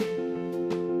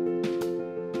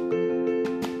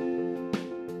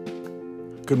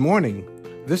Good morning.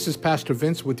 This is Pastor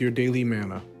Vince with your Daily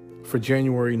Manna for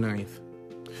January 9th.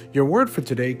 Your word for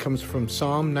today comes from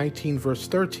Psalm 19, verse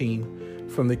 13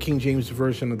 from the King James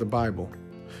Version of the Bible.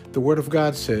 The word of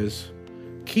God says,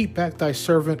 "Keep back thy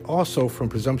servant also from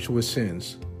presumptuous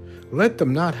sins. Let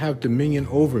them not have dominion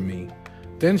over me.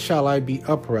 Then shall I be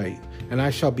upright, and I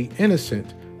shall be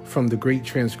innocent from the great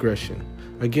transgression."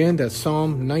 Again, that's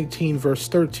Psalm 19, verse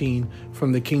 13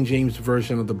 from the King James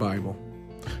Version of the Bible.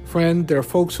 Friend, there are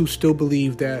folks who still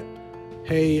believe that,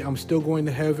 hey, I'm still going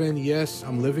to heaven. Yes,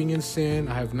 I'm living in sin.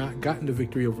 I have not gotten the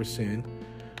victory over sin.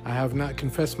 I have not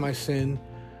confessed my sin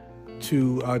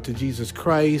to Jesus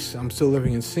Christ. I'm still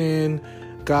living in sin.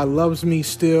 God loves me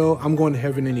still. I'm going to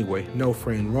heaven anyway. No,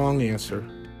 friend, wrong answer.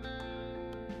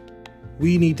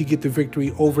 We need to get the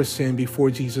victory over sin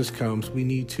before Jesus comes. We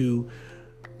need to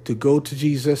go to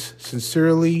Jesus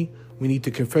sincerely. We need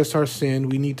to confess our sin.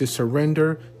 We need to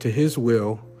surrender to his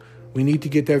will. We need to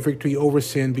get that victory over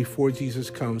sin before Jesus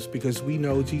comes, because we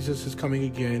know Jesus is coming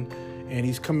again, and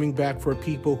he's coming back for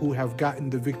people who have gotten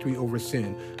the victory over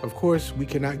sin. Of course, we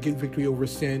cannot get victory over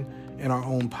sin in our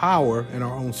own power and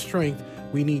our own strength.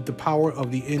 We need the power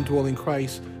of the indwelling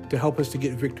Christ to help us to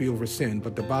get victory over sin.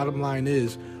 But the bottom line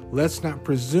is, let's not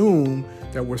presume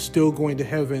that we're still going to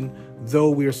heaven, though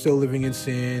we are still living in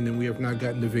sin and we have not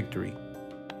gotten the victory.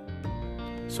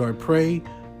 So I pray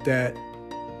that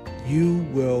you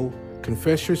will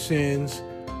confess your sins,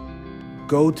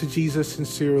 go to Jesus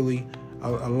sincerely,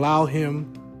 allow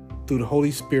him through the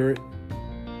Holy Spirit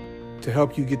to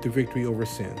help you get the victory over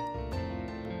sin.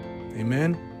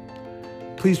 Amen.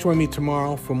 Please join me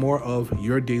tomorrow for more of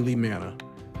your Daily Manna.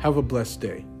 Have a blessed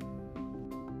day.